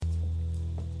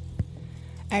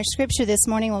Our scripture this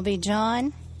morning will be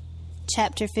John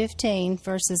chapter 15,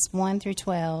 verses 1 through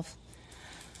 12.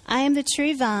 I am the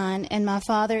true vine, and my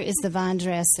Father is the vine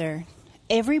dresser.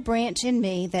 Every branch in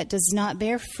me that does not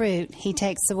bear fruit, he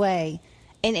takes away,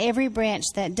 and every branch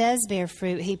that does bear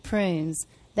fruit, he prunes,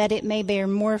 that it may bear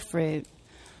more fruit.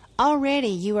 Already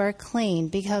you are clean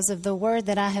because of the word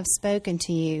that I have spoken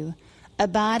to you.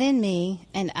 Abide in me,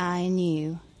 and I in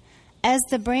you. As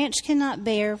the branch cannot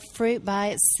bear fruit by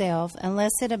itself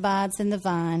unless it abides in the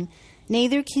vine,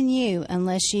 neither can you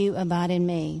unless you abide in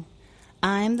me.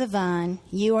 I am the vine,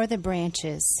 you are the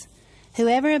branches.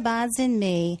 Whoever abides in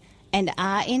me, and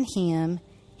I in him,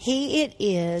 he it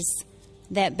is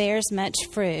that bears much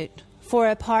fruit. For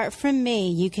apart from me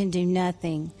you can do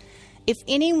nothing. If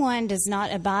anyone does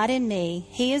not abide in me,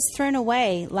 he is thrown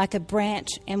away like a branch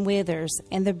and withers,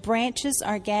 and the branches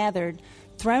are gathered,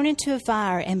 thrown into a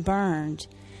fire and burned.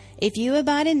 If you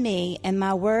abide in me, and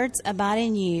my words abide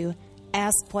in you,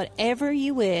 ask whatever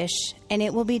you wish, and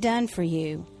it will be done for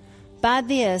you. By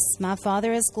this my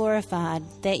Father is glorified,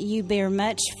 that you bear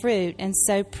much fruit, and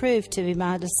so prove to be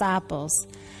my disciples.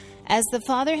 As the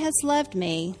Father has loved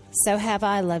me, so have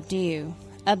I loved you.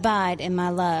 Abide in my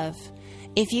love.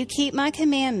 If you keep my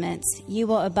commandments, you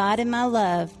will abide in my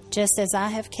love, just as I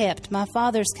have kept my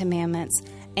Father's commandments,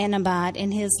 and abide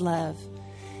in his love.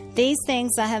 These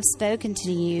things I have spoken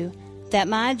to you, that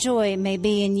my joy may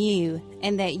be in you,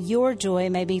 and that your joy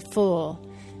may be full.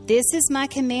 This is my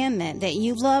commandment, that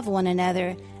you love one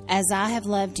another as I have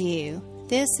loved you.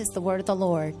 This is the word of the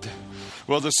Lord.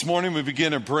 Well, this morning we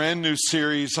begin a brand new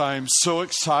series. I am so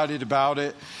excited about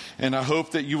it, and I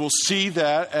hope that you will see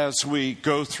that as we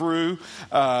go through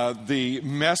the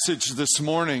message this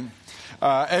morning.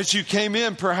 As you came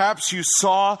in, perhaps you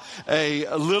saw a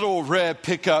little red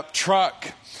pickup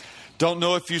truck. Don't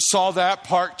know if you saw that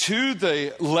parked to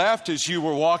the left as you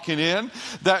were walking in.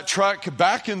 That truck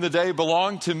back in the day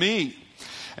belonged to me.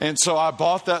 And so I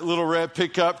bought that little red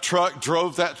pickup truck,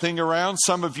 drove that thing around.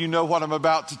 Some of you know what I'm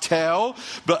about to tell,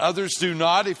 but others do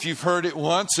not. If you've heard it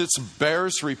once, it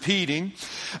bears repeating.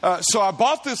 So I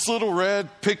bought this little red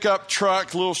pickup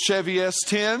truck, little Chevy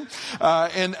S10.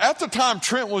 And at the time,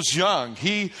 Trent was young.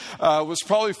 He was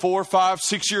probably 4, 5,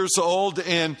 6 years old.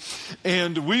 And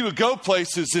we would go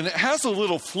places, and it has a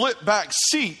little flip back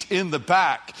seat in the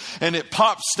back. And it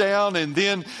pops down. And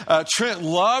then Trent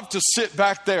loved to sit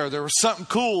back there. There was something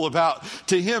cool about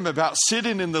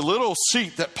sitting in the little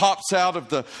seat that pops out of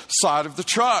the side of the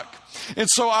truck. And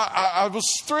so I was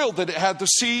thrilled that it had the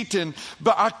seat,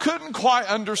 but I couldn't quite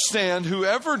understand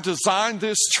whoever designed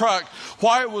this truck,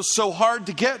 why it was so hard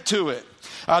to get to it.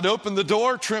 I'd open the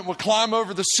door, Trent would climb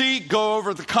over the seat, go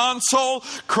over the console,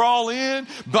 crawl in,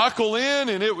 buckle in,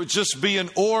 and it would just be an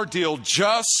ordeal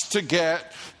just to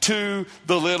get to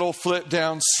the little flip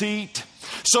down seat.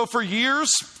 So for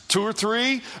years, 2 or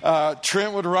 3,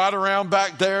 Trent would ride around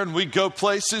back there, and we'd go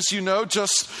places,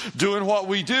 just doing what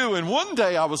we do. And one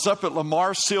day I was up at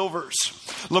Lamar Silver's.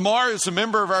 Lamar is a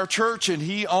member of our church, and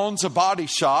he owns a body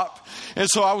shop. And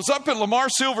so I was up at Lamar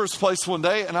Silver's place one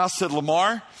day, and I said,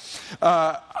 Lamar,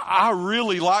 I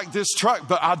really like this truck,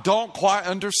 but I don't quite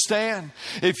understand.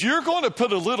 If you're going to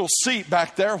put a little seat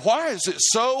back there, why is it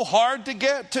so hard to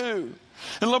get to?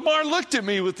 And Lamar looked at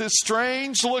me with this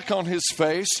strange look on his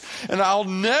face, and I'll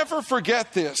never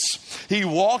forget this. He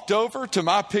walked over to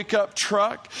my pickup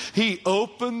truck, he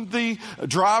opened the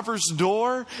driver's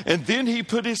door, and then he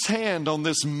put his hand on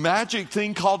this magic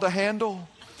thing called a handle,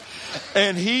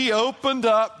 and he opened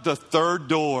up the third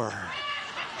door.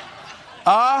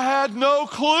 I had no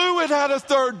clue it had a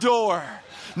third door.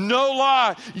 No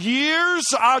lie. Years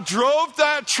I drove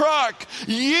that truck.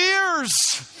 Years.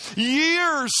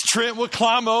 Trent would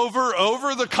climb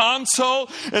over the console,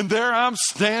 and there I'm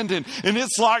standing. And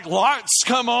it's like lights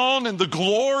come on and the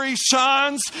glory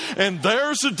shines, and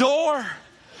there's a door.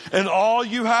 And all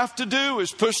you have to do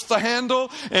is push the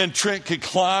handle, and Trent could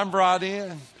climb right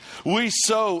in. We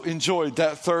so enjoyed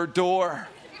that third door.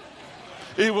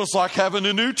 It was like having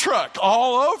a new truck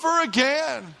all over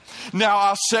again. Now,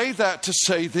 I say that to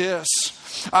say this.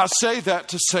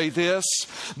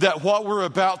 That what we're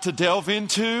about to delve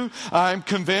into, I'm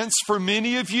convinced for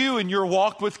many of you in your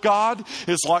walk with God,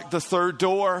 is like the third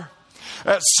door.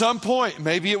 At some point,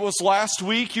 maybe it was last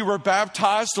week, you were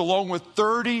baptized along with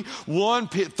 31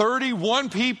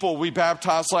 people we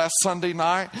baptized last Sunday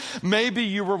night. Maybe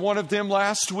you were one of them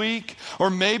last week, or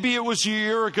maybe it was a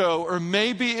year ago, or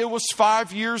maybe it was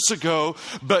 5 years ago,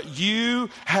 but you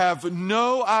have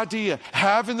no idea,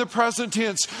 have in the present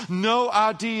tense, no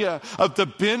idea of the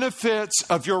benefits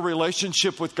of your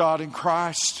relationship with God in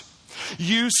Christ.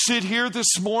 You sit here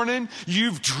this morning,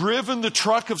 you've driven the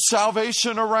truck of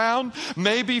salvation around,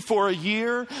 maybe for a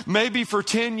year, maybe for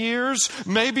 10 years,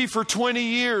 maybe for 20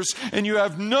 years, and you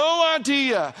have no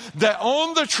idea that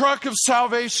on the truck of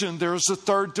salvation there's a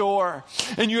third door.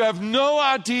 And you have no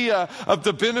idea of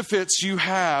the benefits you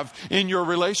have in your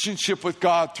relationship with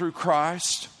God through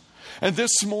Christ. And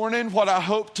this morning, what I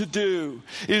hope to do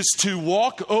is to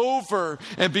walk over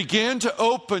and begin to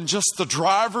open just the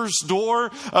driver's door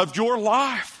of your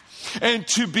life and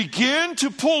to begin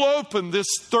to pull open this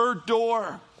third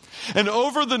door. And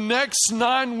over the next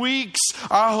 9 weeks,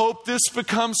 I hope this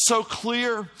becomes so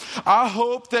clear. I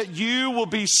hope that you will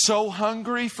be so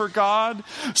hungry for God,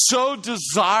 so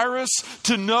desirous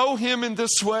to know Him in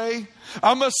this way.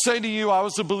 I must say to you, I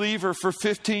was a believer for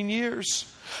 15 years.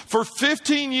 For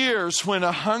 15 years, when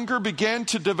a hunger began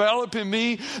to develop in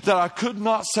me that I could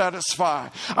not satisfy,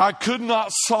 I could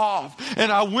not solve,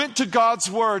 and I went to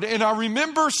God's Word, and I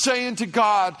remember saying to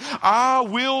God, I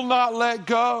will not let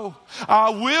go.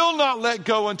 I will not let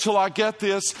go until I get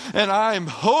this, and I am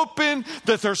hoping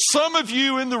that there's some of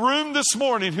you in the room this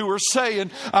morning who are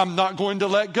saying, I'm not going to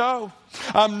let go.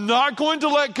 I'm not going to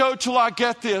let go till I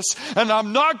get this, and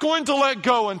I'm not going to let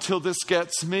go until this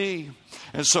gets me.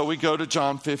 And so we go to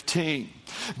John 15.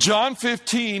 John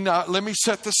 15, let me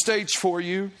set the stage for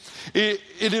you. It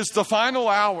is the final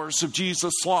hours of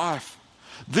Jesus' life.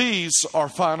 These are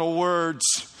final words.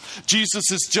 Jesus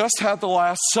has just had the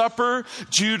Last Supper.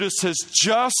 Judas has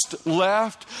just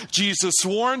left. Jesus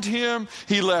warned him.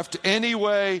 He left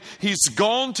anyway. He's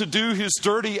gone to do his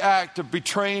dirty act of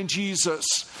betraying Jesus.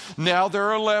 Now there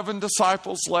are 11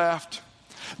 disciples left.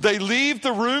 They leave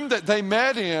the room that they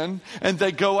met in and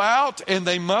they go out, and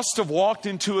they must have walked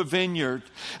into a vineyard.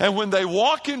 And when they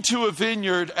walk into a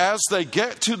vineyard, as they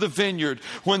get to the vineyard,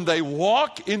 when they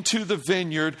walk into the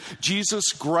vineyard,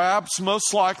 Jesus grabs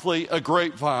most likely a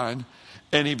grapevine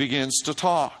and he begins to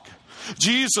talk.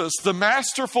 Jesus, the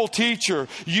masterful teacher,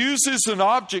 uses an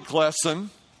object lesson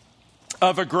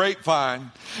of a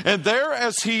grapevine. And there,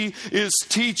 as he is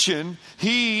teaching,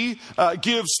 he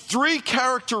gives 3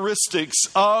 characteristics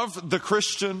of the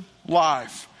Christian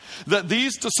life that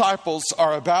these disciples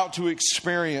are about to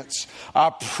experience.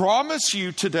 I promise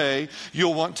you today,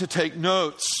 you'll want to take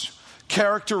notes.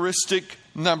 Characteristic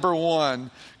number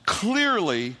 1,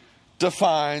 clearly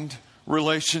defined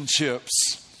relationships.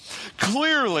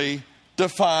 Clearly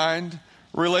defined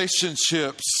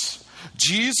relationships.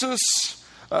 Jesus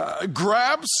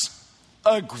grabs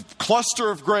a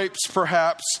cluster of grapes,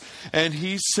 perhaps, and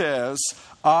he says,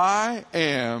 I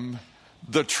am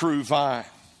the true vine.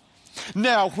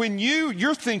 Now, when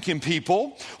you're thinking,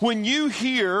 people, when you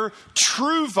hear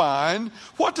true vine,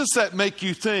 what does that make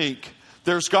you think?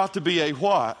 There's got to be a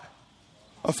what?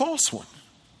 A false one.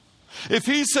 If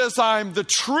he says, I'm the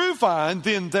true vine,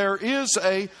 then there is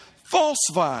a false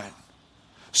vine.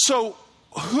 So,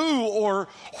 who or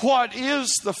what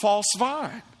is the false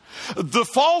vine? The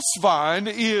false vine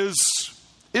is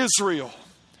Israel.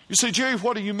 You say, Jerry,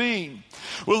 what do you mean?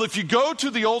 Well, if you go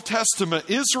to the Old Testament,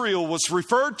 Israel was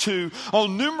referred to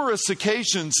on numerous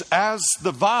occasions as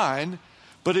the vine,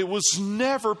 but it was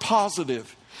never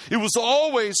positive. It was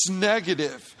always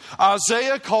negative.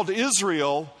 Isaiah called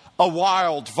Israel a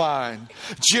wild vine.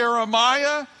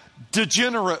 Jeremiah,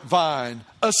 degenerate vine,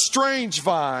 a strange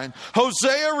vine.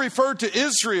 Hosea referred to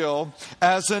Israel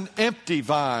as an empty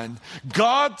vine.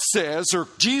 God says, or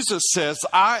Jesus says,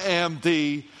 I am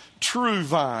the true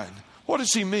vine. What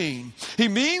does he mean? He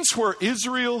means where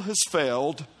Israel has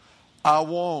failed, I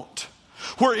won't.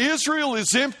 Where Israel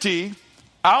is empty,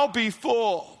 I'll be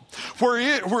full.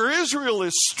 Where Israel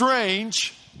is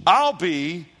strange, I'll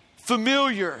be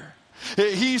familiar.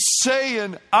 He's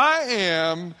saying, I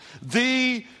am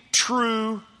the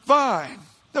true vine.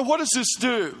 Now, what does this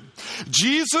do?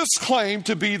 Jesus claimed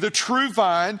to be the true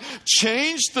vine,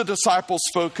 changed the disciples'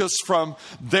 focus from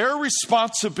their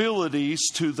responsibilities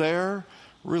to their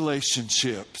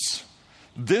relationships.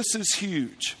 This is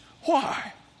huge.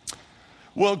 Why?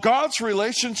 Well, God's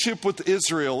relationship with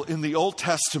Israel in the Old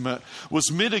Testament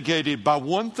was mitigated by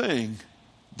one thing: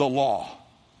 the law.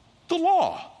 The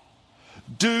law.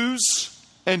 Do's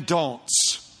and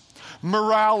don'ts.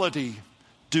 Morality.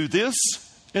 Do this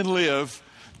and live.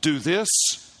 Do this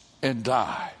and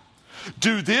die.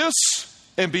 Do this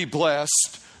and be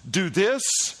blessed. Do this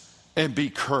and be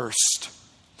cursed.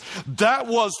 That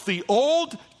was the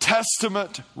Old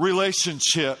Testament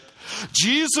relationship.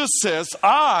 Jesus says,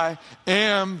 I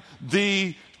am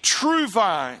the true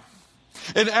vine.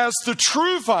 And as the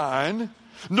true vine,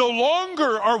 no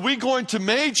longer are we going to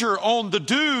major on the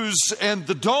do's and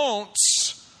the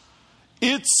don'ts.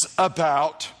 It's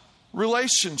about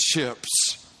relationships.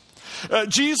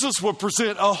 Jesus will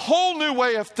present a whole new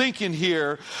way of thinking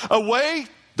here, a way,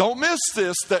 don't miss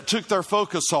this, that took their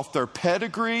focus off their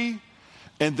pedigree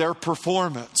and their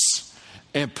performance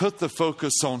and put the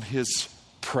focus on his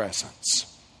presence.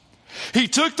 He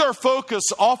took their focus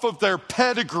off of their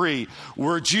pedigree,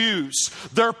 we're Jews,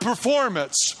 their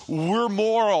performance, we're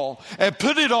moral, and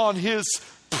put it on his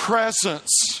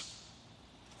presence.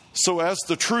 So as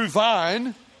the true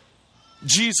vine,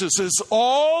 Jesus is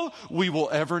all we will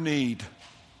ever need.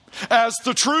 As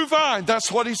the true vine,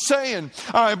 that's what he's saying.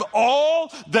 I'm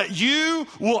all that you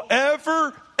will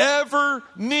ever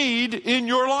need in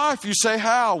your life. You say,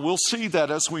 how? We'll see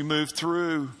that as we move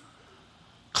through.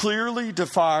 Clearly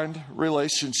defined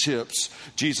relationships.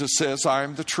 Jesus says, I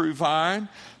am the true vine.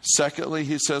 Secondly,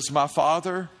 he says, my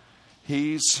Father,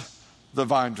 he's the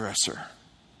vine dresser.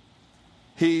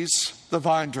 He's the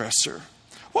vine dresser.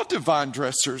 What do vine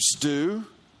dressers do?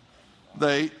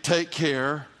 They take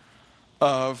care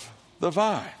of the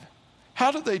vine.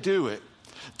 How do they do it?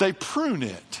 They prune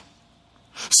it.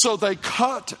 So they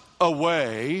cut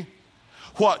away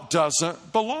what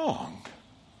doesn't belong.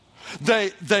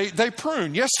 They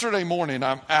prune. Yesterday morning,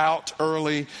 I'm out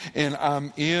early and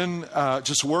I'm in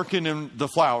just working in the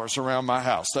flowers around my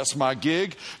house. That's my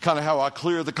gig, kind of how I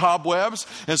clear the cobwebs.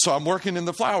 And so I'm working in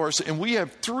the flowers, and we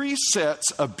have 3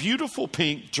 sets of beautiful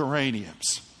pink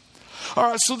geraniums. All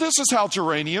right, so this is how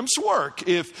geraniums work.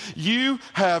 If you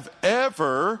have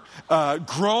ever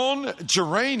grown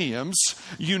geraniums,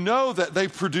 you know that they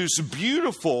produce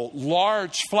beautiful,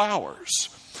 large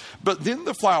flowers. But then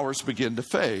the flowers begin to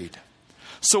fade.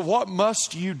 So what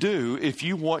must you do if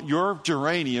you want your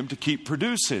geranium to keep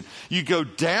producing? You go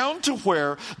down to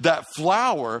where that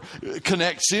flower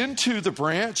connects into the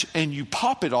branch and you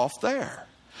pop it off there.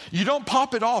 You don't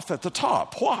pop it off at the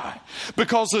top. Why?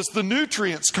 Because as the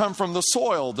nutrients come from the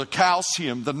soil, the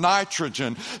calcium, the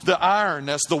nitrogen, the iron,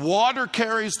 as the water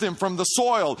carries them from the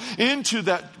soil into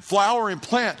that flowering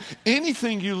plant,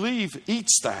 anything you leave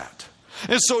eats that.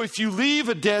 And so if you leave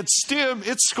a dead stem,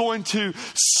 it's going to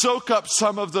soak up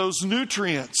some of those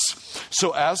nutrients.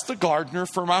 So as the gardener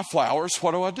for my flowers,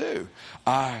 what do?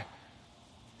 I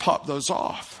pop those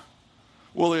off.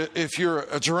 Well, if you're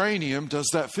a geranium, does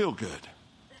that feel good?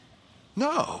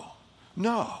 No,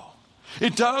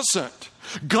 it doesn't.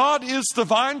 God is the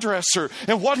vine dresser,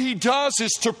 and what he does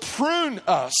is to prune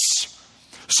us.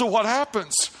 So what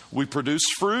happens? We produce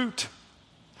fruit.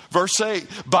 Verse 8,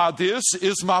 by this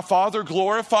is my Father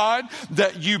glorified,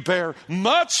 that you bear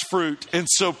much fruit and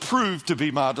so prove to be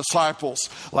my disciples.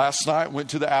 Last night,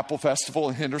 went to the Apple Festival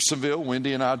in Hendersonville.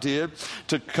 Wendy and I did.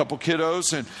 Took a couple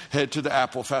kiddos and head to the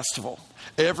Apple Festival.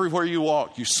 Everywhere you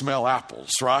walk, you smell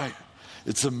apples, right?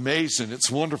 It's amazing. It's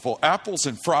wonderful. Apples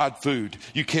and fried food.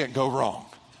 You can't go wrong.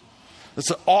 It's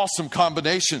an awesome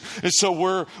combination. And so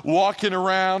we're walking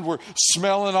around, we're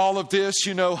smelling all of this,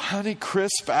 Honey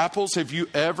Crisp apples. Have you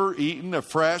ever eaten a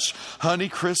fresh Honey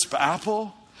Crisp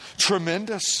apple?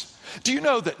 Tremendous. Do you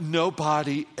know that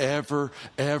nobody ever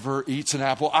eats an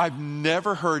apple? I've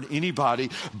never heard anybody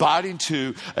bite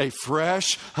into a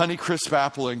fresh Honey Crisp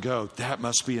apple and go, that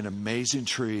must be an amazing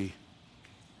tree.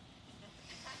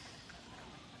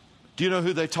 Do you know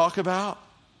who they talk about?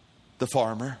 The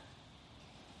farmer.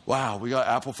 Wow, we got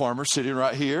apple farmer sitting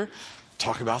right here.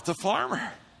 Talk about the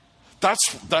farmer.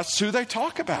 That's who they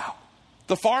talk about.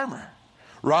 The farmer,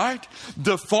 right?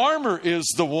 The farmer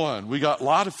is the one. We got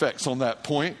light effects on that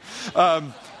point.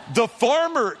 The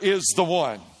farmer is the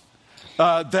one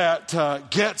that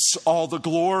gets all the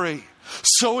glory.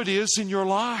 So it is in your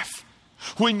life.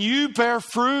 When you bear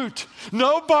fruit,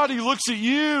 nobody looks at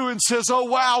you and says, oh,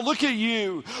 wow, look at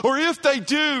you. Or if they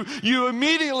do, you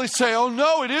immediately say, oh,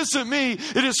 no, it isn't me.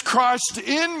 It is Christ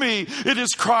in me. It is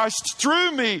Christ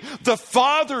through me. The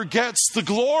Father gets the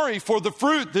glory for the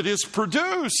fruit that is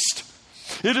produced.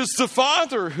 It is the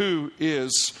Father who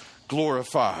is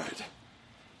glorified.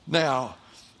 Now,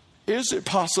 is it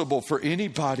possible for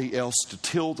anybody else to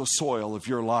till the soil of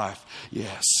your life?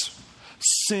 Yes.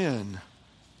 Sin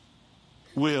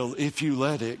will, if you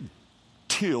let it,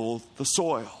 till the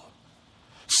soil.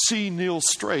 C. Neil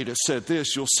Straight has said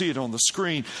this. You'll see it on the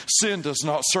screen. Sin does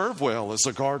not serve well as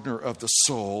a gardener of the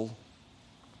soul.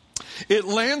 It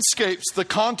landscapes the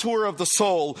contour of the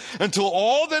soul until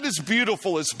all that is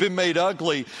beautiful has been made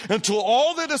ugly, until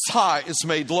all that is high is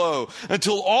made low,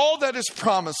 until all that is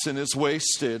promising is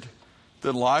wasted.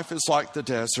 Then life is like the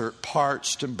desert,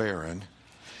 parched and barren.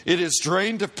 It is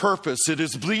drained of purpose. It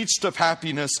is bleached of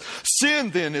happiness. Sin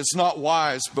then is not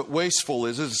wise, but wasteful.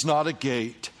 It is not a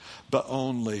gate, but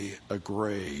only a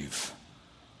grave.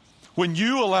 When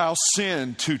you allow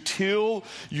sin to till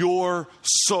your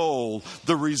soul,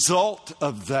 the result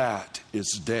of that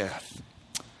is death.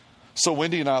 So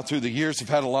Wendy and I, through the years, have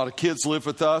had a lot of kids live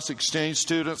with us, exchange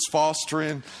students,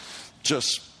 fostering,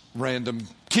 just random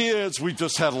kids. We've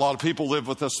just had a lot of people live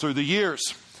with us through the years.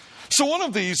 So one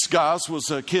of these guys was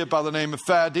a kid by the name of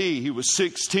Fadi. He was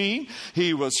 16.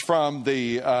 He was from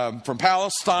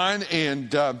Palestine,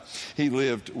 and he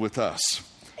lived with us.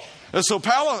 And so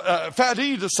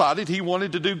Fadi decided he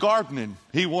wanted to do gardening.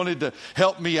 He wanted to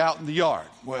help me out in the yard.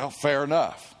 Well, fair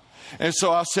enough. And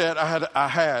so I said I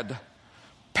had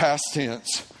past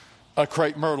tense, a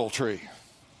crepe myrtle tree.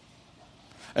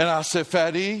 And I said,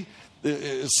 Fadi,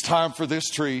 it's time for this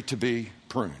tree to be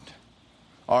pruned.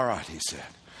 All right, he said.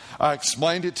 I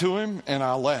explained it to him and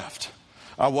I left.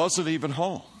 I wasn't even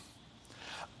home.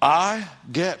 I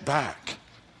get back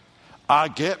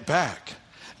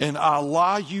and I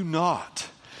lie you not.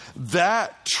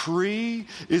 That tree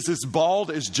is as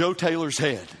bald as Joe Taylor's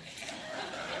head.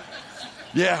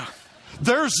 Yeah.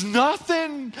 There's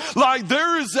nothing,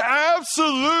 there is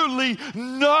absolutely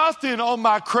nothing on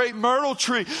my crepe myrtle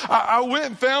tree. I went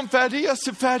and found Fadi. I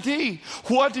said, Fadi,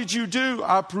 what did you do?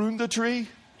 I pruned the tree.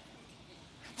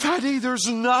 Fadi, there's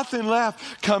nothing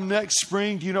left. Come next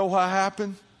spring, do you know what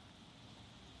happened?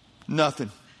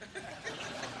 Nothing.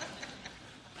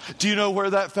 Do you know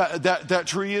where that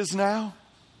tree is now?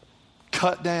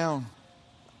 Cut down.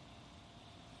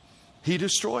 He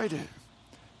destroyed it.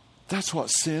 That's what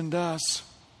sin does.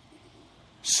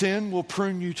 Sin will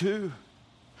prune you too.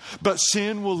 But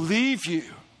sin will leave you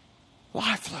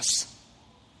lifeless.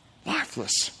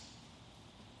 Lifeless.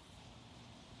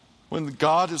 When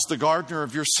God is the gardener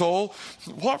of your soul,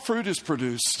 what fruit is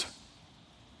produced?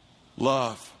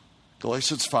 Love.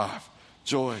 Galatians 5.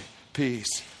 Joy,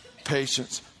 peace,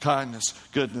 patience, kindness,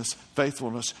 goodness,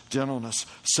 faithfulness, gentleness,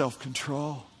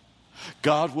 self-control.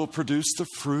 God will produce the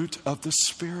fruit of the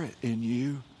Spirit in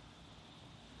you.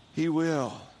 He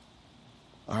will.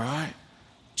 All right?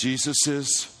 Jesus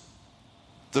is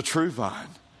the true vine.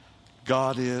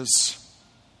 God is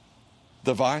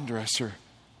the vine dresser.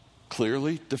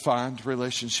 Clearly defined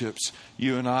relationships.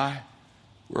 You and I,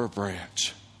 we're a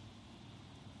branch.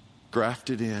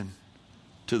 Grafted in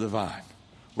to the vine.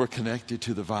 We're connected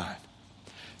to the vine.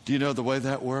 Do you know the way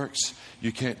that works?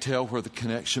 You can't tell where the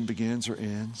connection begins or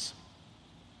ends.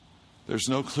 There's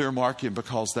no clear marking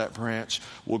because that branch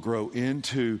will grow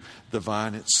into the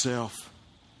vine itself.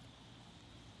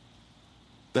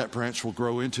 That branch will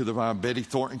grow into the vine. Betty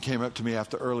Thornton came up to me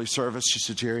after early service. She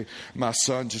said, Jerry, my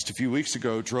son just a few weeks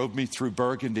ago drove me through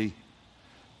Burgundy.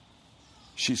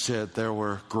 She said there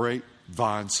were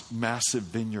grapevines, massive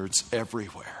vineyards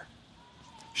everywhere.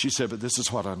 She said, but this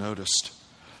is what I noticed.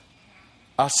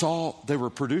 I saw they were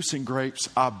producing grapes.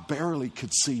 I barely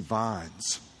could see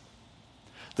vines.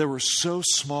 They were so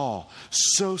small,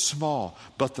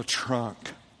 but the trunk,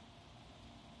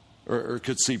 or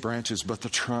could see branches, but the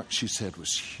trunk, she said,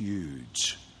 was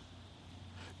huge.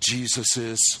 Jesus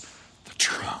is the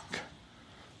trunk.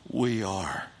 We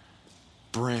are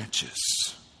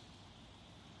branches.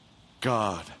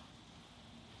 God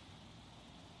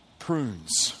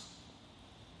prunes.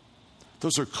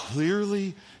 Those are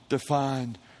clearly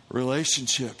defined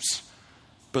relationships,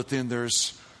 but then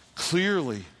there's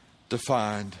clearly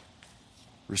defined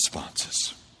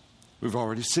responses. We've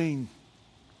already seen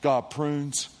God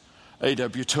prunes.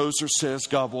 A.W. Tozer says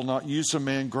God will not use a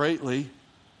man greatly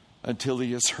until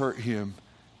he has hurt him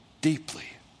deeply.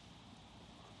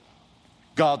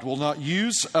 God will not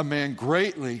use a man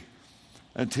greatly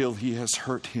until he has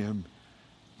hurt him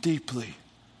deeply.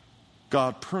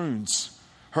 God prunes.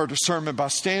 Heard a sermon by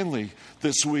Stanley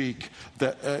this week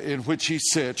in which he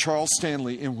said, Charles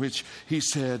Stanley, in which he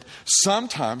said,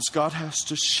 sometimes God has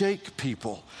to shake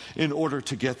people in order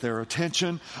to get their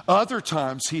attention. Other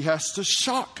times he has to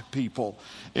shock people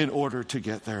in order to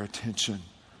get their attention.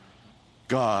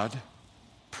 God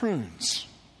prunes.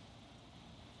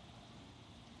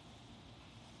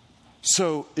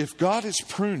 So if God is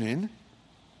pruning,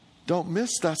 don't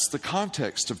miss that's the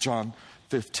context of John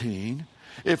 15.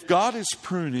 If God is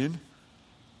pruning,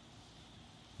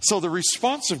 so the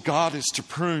response of God is to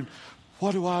prune.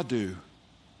 What do?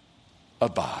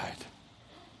 Abide.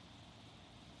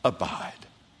 Abide.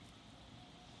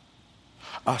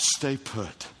 I stay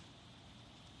put.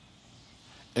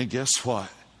 And guess what?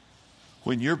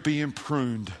 When you're being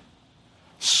pruned,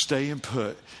 staying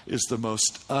put is the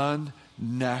most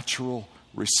unnatural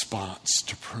response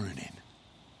to pruning.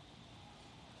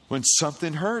 When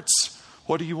something hurts,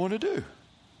 what do you want to do?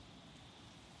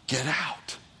 Get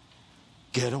out.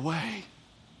 Get away.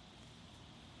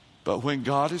 But when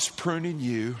God is pruning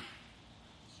you,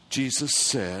 Jesus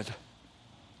said,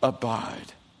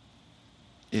 abide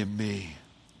in me.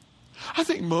 I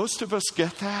think most of us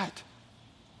get that.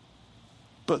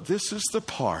 But this is the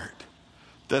part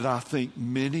that I think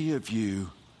many of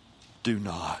you do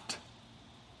not.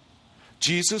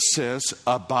 Jesus says,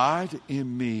 abide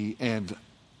in me and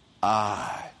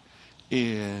I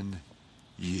in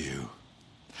you.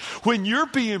 When you're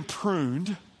being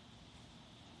pruned,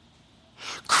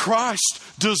 Christ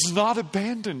does not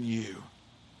abandon you.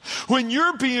 When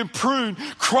you're being pruned,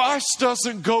 Christ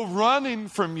doesn't go running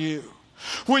from you.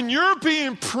 When you're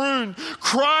being pruned,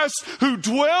 Christ, who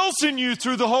dwells in you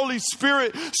through the Holy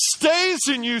Spirit, stays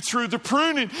in you through the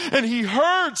pruning, and He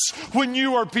hurts when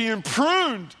you are being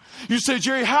pruned. You say,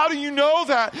 Jerry, how do you know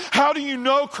that? How do you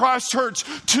know Christ hurts?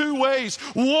 Two ways.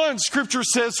 One, Scripture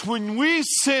says when we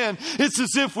sin, it's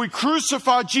as if we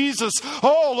crucify Jesus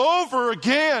all over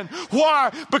again.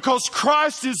 Why? Because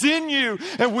Christ is in you.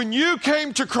 And when you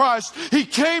came to Christ, He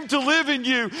came to live in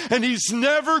you. And He's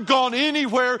never gone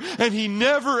anywhere, and He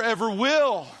never ever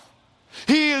will.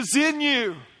 He is in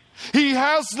you. He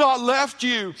has not left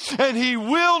you, and He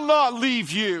will not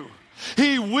leave you.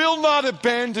 He will not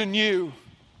abandon you.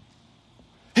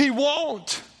 He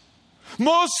won't.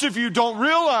 Most of you don't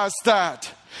realize that.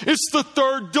 It's the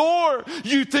third door.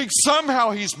 You think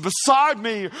somehow He's beside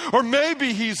me, or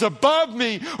maybe He's above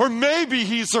me, or maybe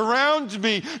He's around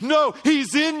me. No,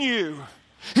 He's in you.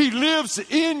 He lives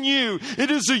in you. It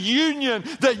is a union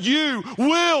that you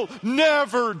will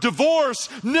never divorce,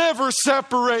 never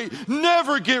separate,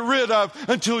 never get rid of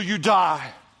until you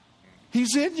die.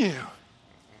 He's in you.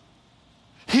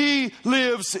 He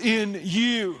lives in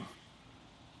you.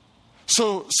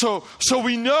 So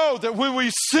we know that when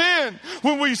we sin,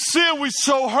 we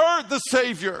so hurt the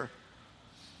Savior.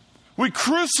 We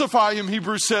crucify Him,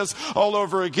 Hebrews says, all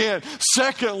over again.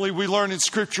 Secondly, we learn in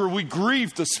Scripture, we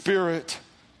grieve the Spirit.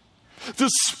 The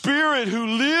Spirit who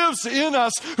lives in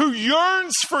us, who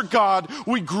yearns for God,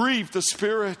 we grieve the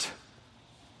Spirit.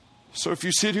 So if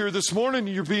you sit here this morning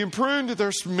and you're being pruned,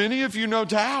 there's many of you, no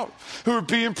doubt, who are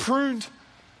being pruned.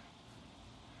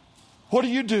 What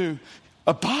do?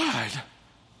 Abide.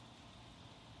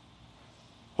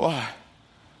 Why?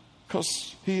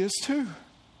 Because He is too.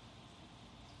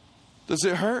 Does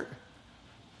it hurt?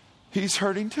 He's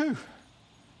hurting too.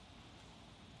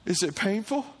 Is it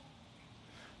painful?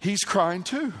 He's crying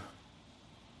too.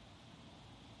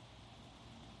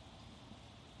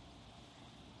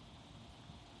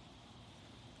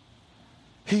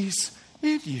 He's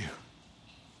in you.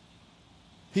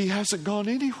 He hasn't gone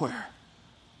anywhere.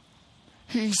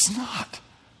 He's not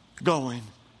going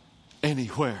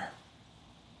anywhere.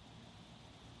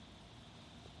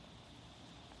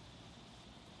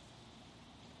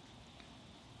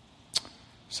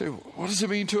 So, what does it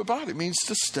mean to abide? It means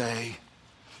to stay.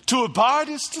 To abide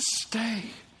is to stay.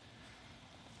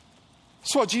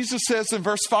 That's what Jesus says in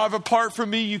verse 5. Apart from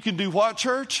me, you can do what,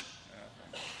 church?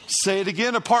 Say it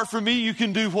again. Apart from me, you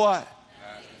can do what?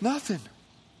 Nothing.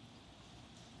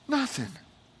 Nothing.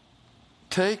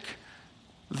 Take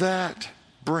that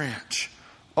branch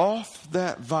off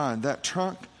that vine, that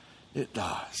trunk, it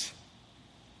dies.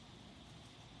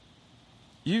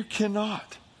 You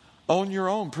cannot on your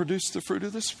own produce the fruit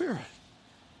of the Spirit.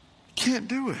 Can't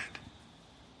do it.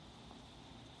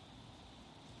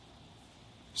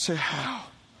 Say, how?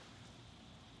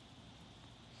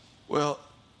 Well,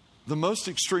 the most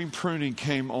extreme pruning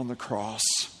came on the cross.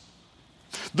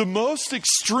 The most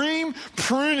extreme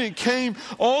pruning came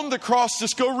on the cross.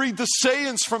 Just go read the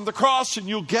sayings from the cross and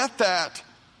you'll get that.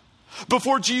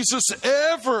 Before Jesus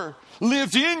ever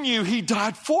lived in you, He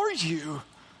died for you.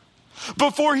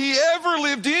 Before He ever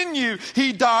lived in you,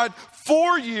 He died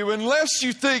for you. Unless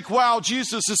you think, wow,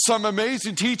 Jesus is some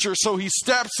amazing teacher, so He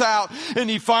steps out and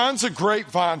He finds a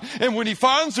grapevine. And when He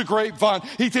finds a grapevine,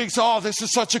 He thinks, oh, this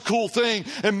is such a cool thing,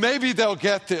 and maybe they'll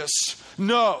get this.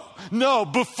 No.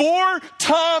 Before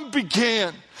time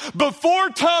began,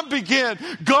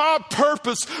 God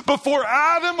purposed, before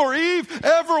Adam or Eve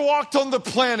ever walked on the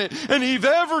planet and Eve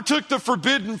ever took the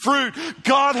forbidden fruit,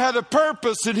 God had a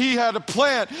purpose and He had a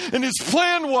plan. And His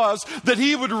plan was that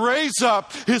He would raise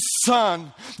up His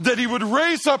Son,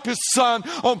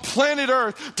 on planet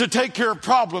Earth to take care of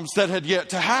problems that had yet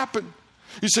to happen.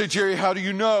 You say, Jerry, how do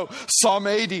you know? Psalm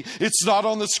 80, it's not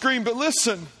on the screen, but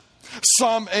listen.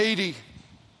 Psalm 80.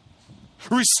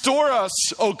 Restore us,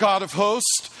 O God of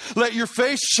hosts. Let your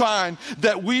face shine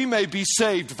that we may be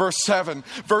saved. Verse 7.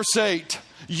 Verse 8.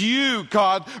 You,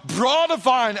 God, brought a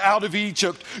vine out of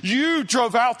Egypt. You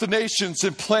drove out the nations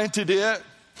and planted it.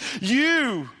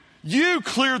 You You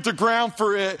cleared the ground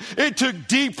for it. It took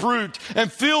deep root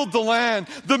and filled the land.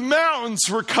 The mountains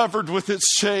were covered with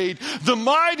its shade, the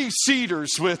mighty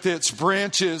cedars with its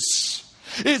branches.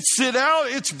 It sent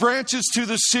out its branches to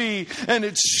the sea and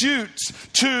its shoots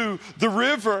to the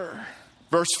river.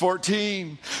 Verse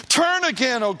 14, turn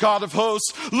again, O God of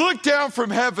hosts, look down from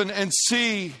heaven and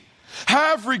see.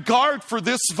 Have regard for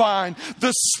this vine,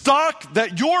 the stock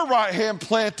that your right hand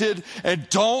planted, and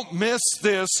don't miss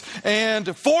this.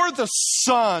 And for the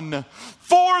Son,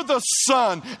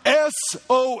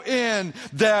 S-O-N,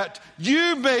 that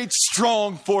you made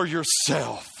strong for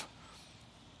yourself.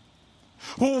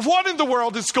 Well, what in the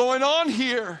world is going on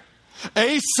here?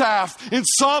 Asaph in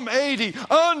Psalm 80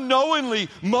 unknowingly,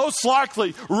 most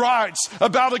likely, writes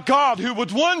about a God who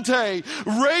would one day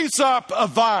raise up a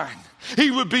vine.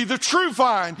 He would be the true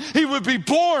vine. He would be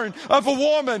born of a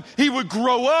woman. He would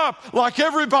grow up like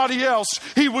everybody else.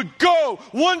 He would go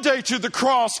one day to the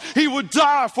cross. He would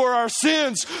die for our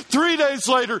sins. 3 days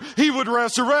later, he would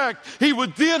resurrect. He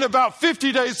would then, about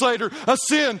 50 days later,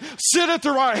 ascend, sit at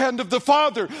the right hand of the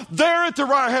Father. There at the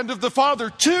right hand of the Father,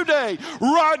 today,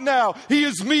 right now, he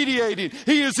is mediating.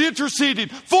 He is interceding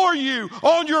for you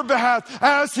on your behalf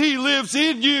as he lives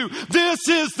in you. This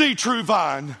is the true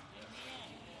vine.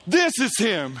 This is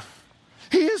him.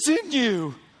 He is in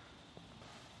you.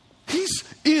 He's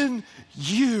in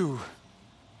you.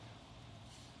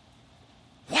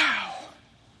 Wow.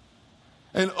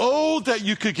 And oh, that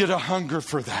you could get a hunger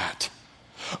for that.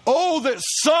 Oh, that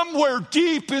somewhere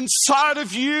deep inside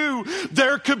of you,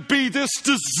 there could be this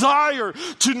desire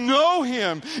to know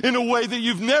him in a way that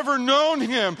you've never known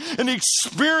him and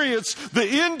experience the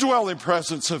indwelling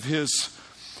presence of his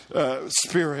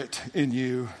Spirit in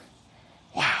you.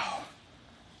 Wow.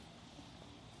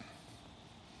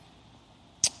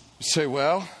 You say,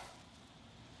 well,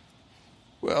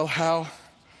 how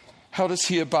does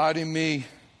he abide in me?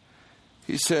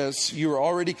 He says, you are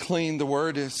already clean. The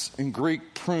word is in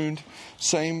Greek, pruned,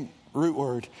 same root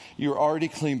word. You're already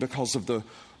clean because of the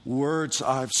words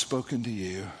I've spoken to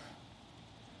you.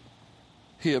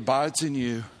 He abides in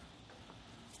you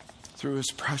through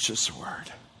his precious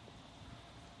word.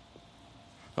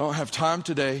 I don't have time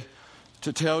today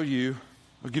to tell you.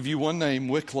 I'll give you one name,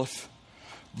 Wycliffe,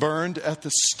 burned at the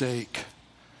stake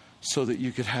so that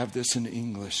you could have this in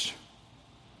English.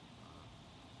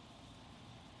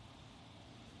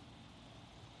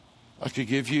 I could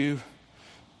give you,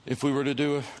 if we were to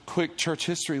do a quick church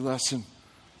history lesson,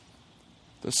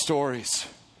 the stories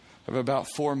of about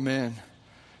 4 men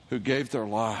who gave their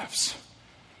lives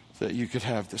that you could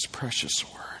have this precious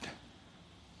word.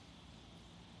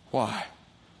 Why?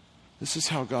 This is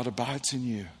how God abides in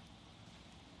you,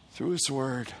 through his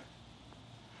word.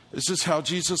 This is how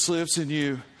Jesus lives in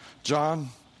you. John,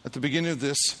 at the beginning of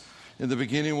this, in the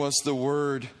beginning was the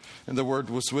Word, and the Word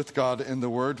was with God, and the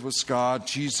Word was God.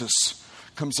 Jesus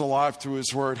comes alive through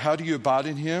his word. How do you abide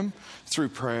in him? Through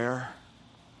prayer.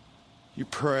 You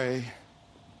pray.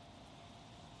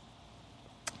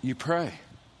 You pray.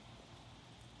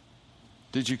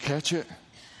 Did you catch it?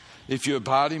 If you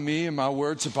abide in me and my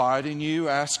words abide in you,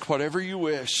 ask whatever you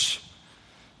wish,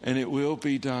 and it will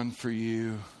be done for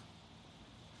you.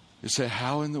 You say,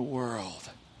 how in the world,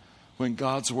 when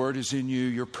God's word is in you,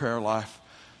 your prayer life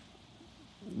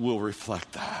will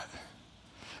reflect that?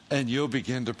 And you'll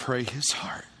begin to pray his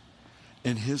heart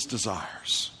and his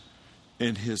desires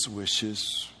and his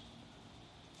wishes.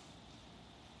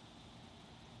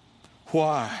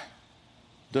 Why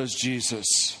does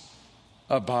Jesus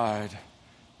abide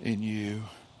in you?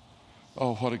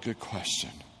 Oh, what a good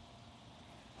question.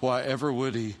 Why ever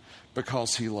would he?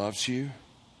 Because he loves you.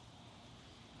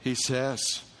 He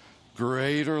says,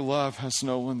 greater love has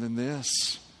no one than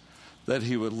this, that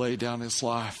he would lay down his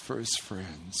life for his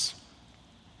friends.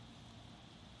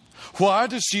 Why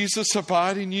does Jesus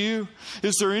abide in you?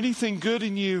 Is there anything good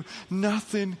in you?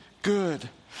 Nothing good.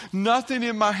 Nothing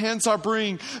in my hands I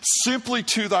bring, simply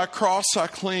to thy cross I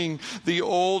cling. The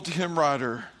old hymn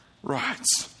writer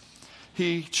writes,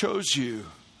 he chose you.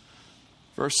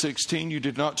 Verse 16, you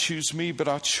did not choose me, but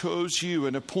I chose you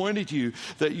and appointed you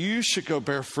that you should go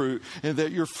bear fruit and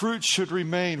that your fruit should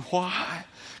remain. Why?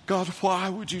 God, why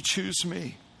would you choose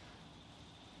me?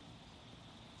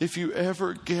 If you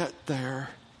ever get there,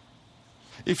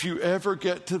 if you ever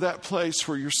get to that place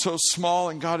where you're so small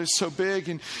and God is so big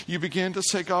and you begin to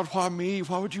say, God, why me?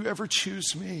 Why would you ever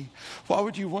choose me? Why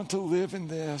would you want to live in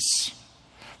this?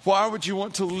 Why would you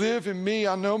want to live in me?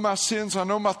 I know my sins. I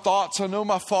know my thoughts. I know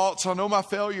my faults. I know my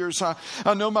failures.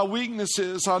 I know my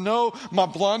weaknesses. I know my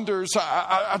blunders.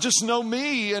 I just know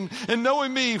me. And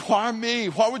knowing me, why me?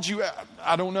 Why would you?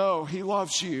 I don't know. He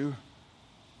loves you.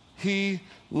 He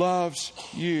loves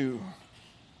you.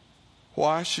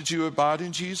 Why should you abide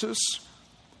in Jesus?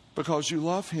 Because you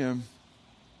love him.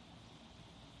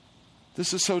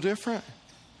 This is so different.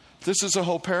 This is a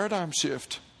whole paradigm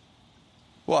shift.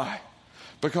 Why?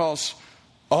 Because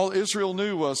all Israel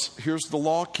knew was, here's the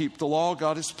law, keep the law,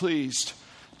 God is pleased.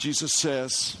 Jesus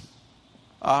says,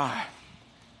 I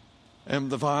am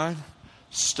the vine,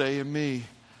 stay in me,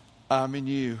 I'm in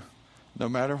you. No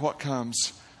matter what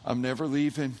comes, I'm never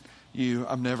leaving you,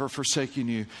 I'm never forsaking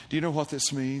you. Do you know what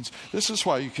this means? This is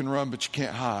why you can run but you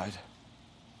can't hide.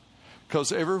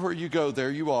 Because everywhere you go, there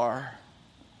you are.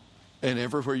 And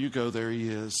everywhere you go, there he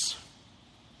is.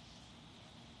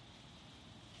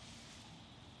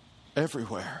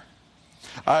 Everywhere.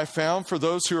 I found for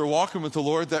those who are walking with the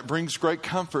Lord, that brings great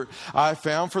comfort. I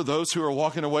found for those who are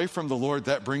walking away from the Lord,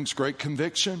 that brings great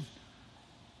conviction.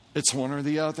 It's one or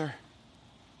the other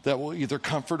that will either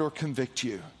comfort or convict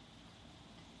you.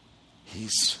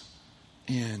 He's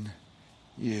in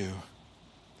you.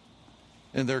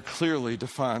 And they're clearly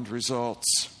defined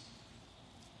results.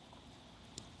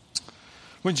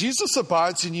 When Jesus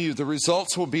abides in you, the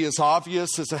results will be as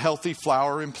obvious as a healthy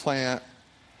flowering plant.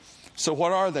 So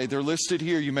what are they? They're listed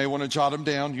here. You may want to jot them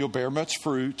down. You'll bear much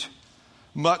fruit.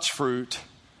 Much fruit.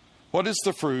 What is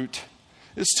the fruit?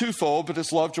 It's twofold, but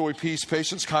it's love, joy, peace,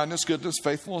 patience, kindness, goodness,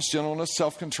 faithfulness, gentleness,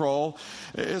 self-control.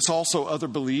 It's also other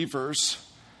believers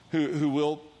who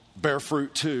will bear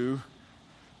fruit too.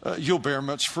 You'll bear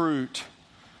much fruit.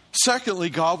 Secondly,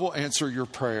 God will answer your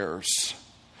prayers.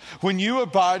 When you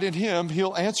abide in him,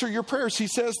 he'll answer your prayers. He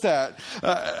says that.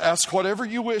 Ask whatever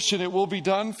you wish and it will be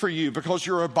done for you because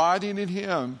you're abiding in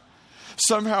him.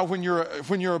 Somehow when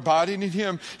you're abiding in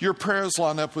him, your prayers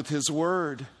line up with his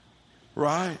word.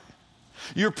 Right?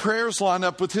 Your prayers line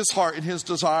up with his heart and his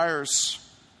desires.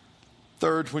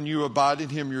 Third, when you abide in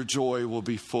him, your joy will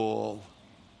be full.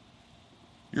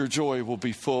 Your joy will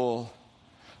be full.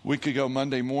 A week ago,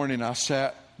 Monday morning, I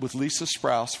sat with Lisa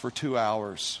Sprouse for 2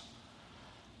 hours.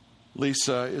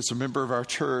 Lisa is a member of our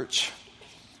church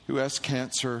who has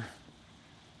cancer.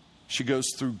 She goes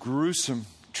through gruesome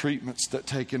treatments that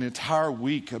take an entire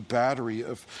week, a battery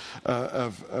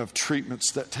of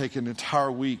treatments that take an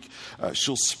entire week.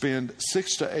 She'll spend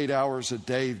 6 to 8 hours a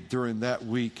day during that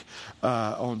week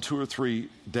on 2 or 3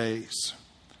 days.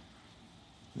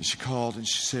 And she called and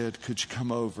she said, could you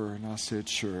come over? And I said,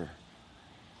 sure.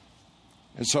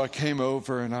 And so I came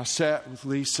over and I sat with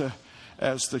Lisa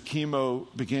as the chemo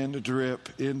began to drip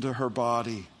into her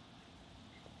body.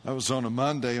 That was on a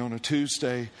Monday. On a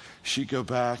Tuesday, she'd go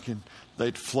back and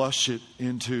they'd flush it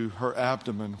into her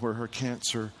abdomen where her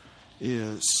cancer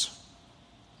is.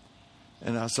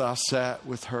 And as I sat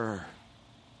with her,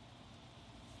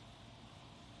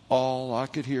 all I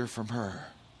could hear from her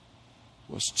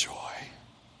was joy.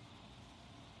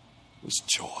 Was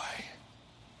joy.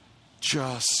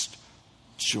 Just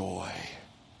joy.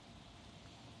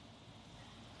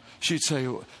 She'd say,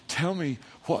 tell me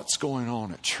what's going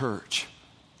on at church.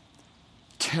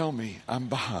 Tell me I'm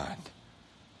behind.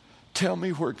 Tell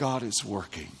me where God is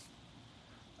working.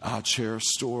 I'd share a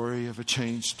story of a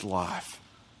changed life.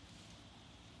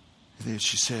 And then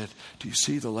she said, do you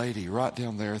see the lady right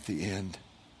down there at the end?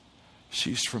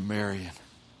 She's from Marion.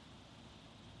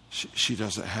 She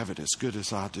doesn't have it as good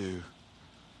as I do.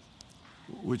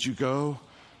 Would you go?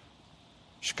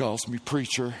 She calls me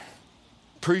preacher.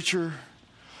 Preacher,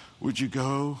 would you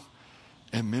go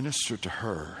and minister to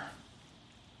her?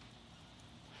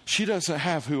 She doesn't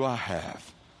have who I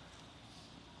have.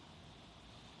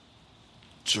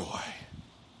 Joy.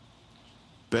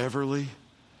 Beverly,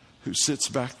 who sits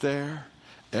back there.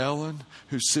 Ellen,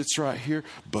 who sits right here.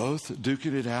 Both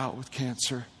duking it out with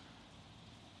cancer.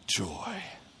 Joy.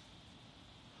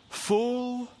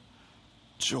 Full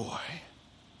joy.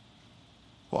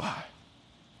 Why?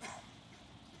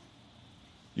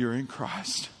 You're in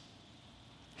Christ.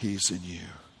 He's in you.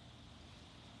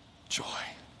 Joy.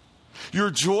 Your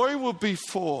joy will be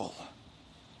full.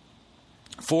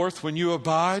 Fourth, when you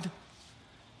abide,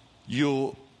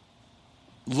 you'll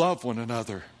love one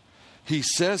another. He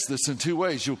says this in 2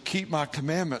 ways. You'll keep my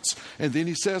commandments. And then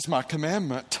he says my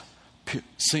commandment,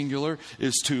 singular,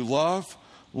 is to love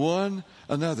one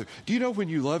another. Do you know when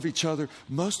you love each other,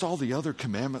 most all the other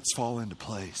commandments fall into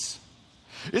place?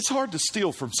 It's hard to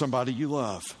steal from somebody you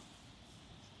love.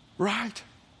 Right?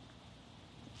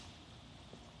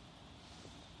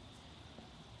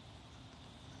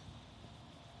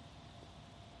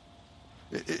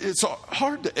 It's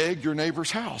hard to egg your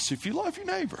neighbor's house if you love your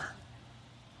neighbor.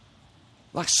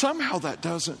 Like somehow that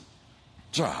doesn't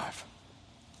jive.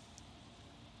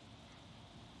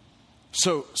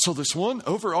 So this one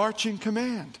overarching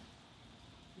command,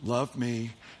 love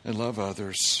me and love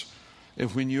others.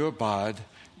 And when you abide,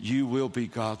 you will be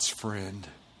God's friend.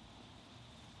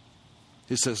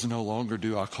 He says, no longer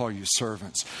do I call you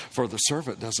servants, for the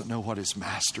servant doesn't know what his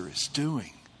master is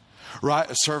doing. Right?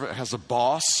 A servant has a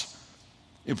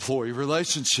boss-employee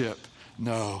relationship.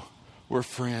 No, we're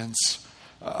friends.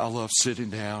 I love sitting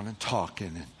down and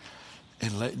talking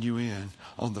and letting you in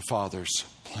on the Father's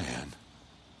plan.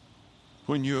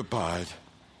 When you abide,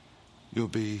 you'll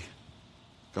be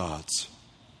God's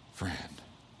friend.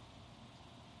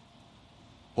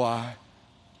 Why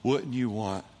wouldn't you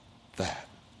want that?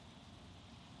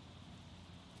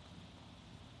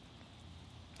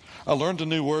 I learned a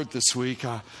new word this week.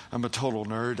 I'm a total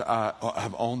nerd.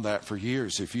 I've owned that for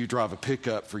years. If you drive a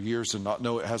pickup for years and not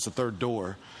know it has a third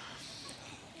door,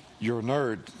 you're a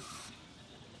nerd.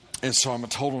 And so I'm a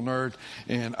total nerd.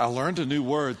 And I learned a new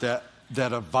word that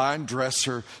a vine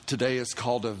dresser today is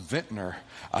called a vintner.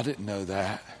 I didn't know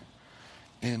that.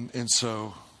 And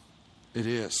so it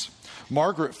is.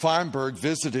 Margaret Feinberg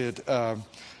visited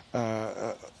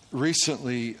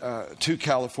recently 2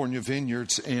 California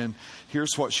vineyards, and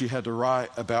here's what she had to write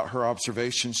about her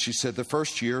observations. She said, the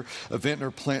first year, a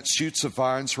vintner plants shoots of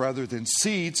vines rather than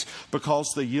seeds because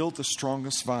they yield the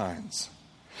strongest vines.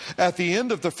 At the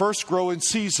end of the first growing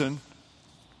season,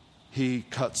 he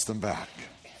cuts them back.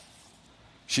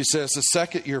 She says the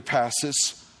second year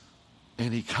passes,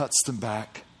 and he cuts them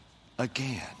back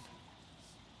again.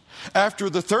 After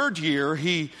the third year,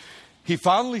 he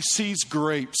finally sees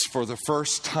grapes for the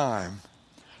first time,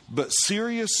 but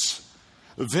serious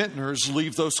vintners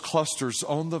leave those clusters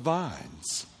on the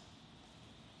vines.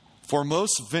 For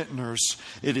most vintners,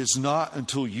 it is not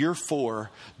until year 4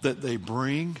 that they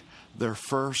bring their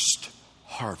first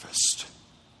harvest.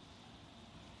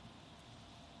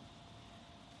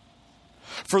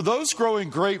 For those growing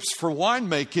grapes for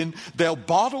winemaking, they'll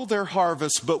bottle their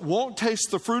harvest but won't taste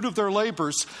the fruit of their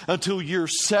labors until year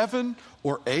 7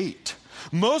 or 8.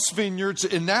 Most vineyards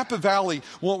in Napa Valley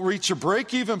won't reach a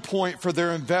break-even point for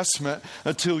their investment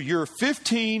until year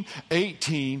 15,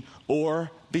 18, or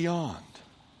beyond.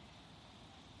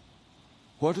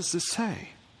 What does this say?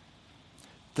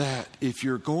 That if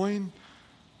you're going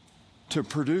to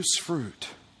produce fruit,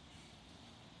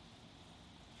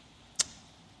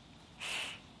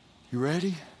 you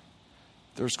ready?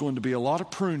 There's going to be a lot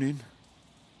of pruning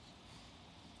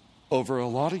over a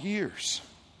lot of years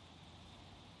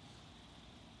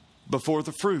before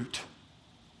the fruit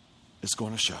is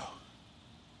going to show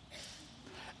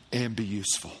and be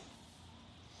useful.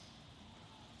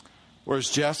 Or as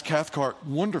Jas Cathcart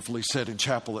wonderfully said in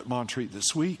chapel at Montreat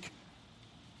this week,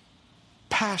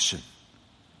 passion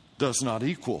does not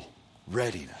equal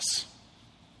readiness.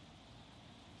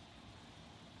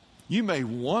 You may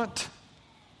want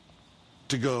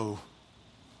to go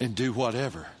and do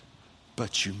whatever,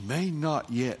 but you may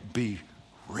not yet be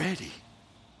ready.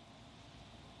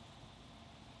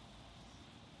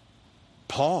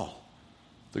 Paul,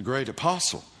 the great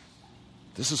apostle,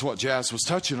 this is what Jas was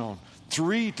touching on.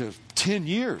 3 to 10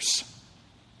 years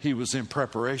he was in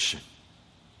preparation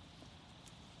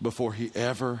before he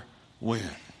ever went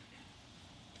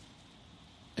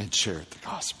and shared the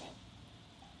gospel.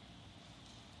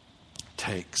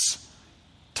 Takes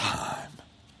time.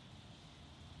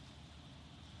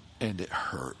 And it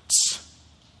hurts.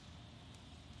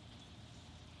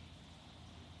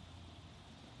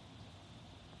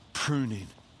 Pruning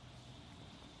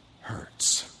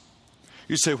hurts.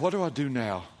 You say, what do I do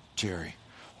now, Jerry?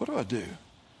 What do I do?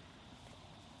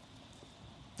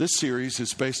 This series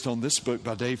is based on this book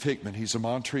by Dave Hickman. He's a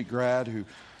Montreat grad who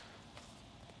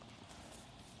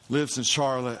lives in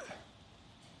Charlotte,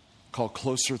 called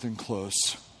Closer Than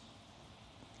Close.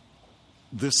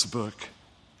 This book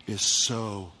is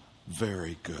so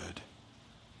very good.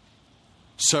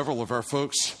 Several of our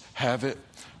folks have it.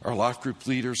 Our life group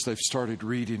leaders, they've started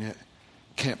reading it.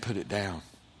 Can't put it down.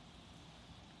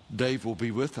 Dave will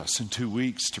be with us in 2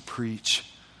 weeks to preach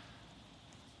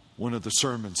one of the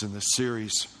sermons in this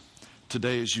series.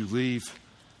 Today, as you leave,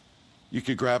 you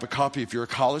could grab a copy. If you're a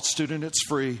college student, it's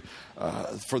free.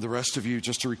 For the rest of you,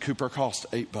 just to recoup our cost,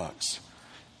 $8.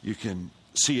 You can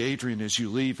see Adrian as you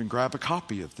leave and grab a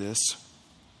copy of this.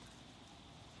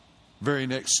 Very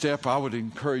next step I would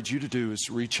encourage you to do is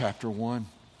read chapter 1.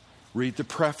 Read the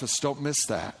preface. Don't miss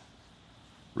that.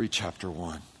 Read chapter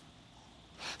 1.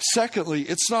 Secondly,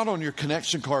 it's not on your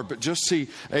connection card, but just see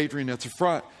Adrian at the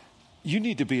front. You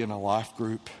need to be in a life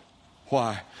group.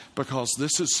 Why? Because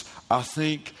this is, I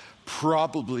think,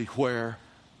 probably where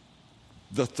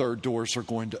the third doors are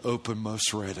going to open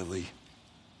most readily.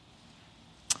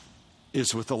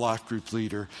 is with a life group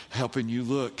leader, helping you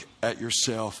look at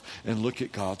yourself and look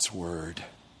at God's Word.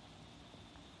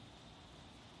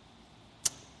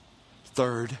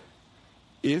 Third,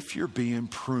 if you're being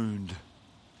pruned,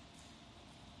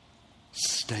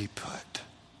 stay put.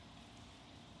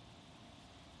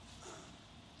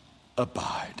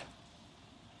 Abide.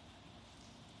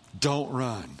 Don't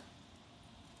run.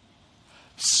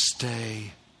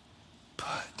 Stay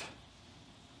put.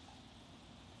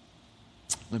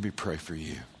 Let me pray for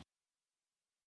you.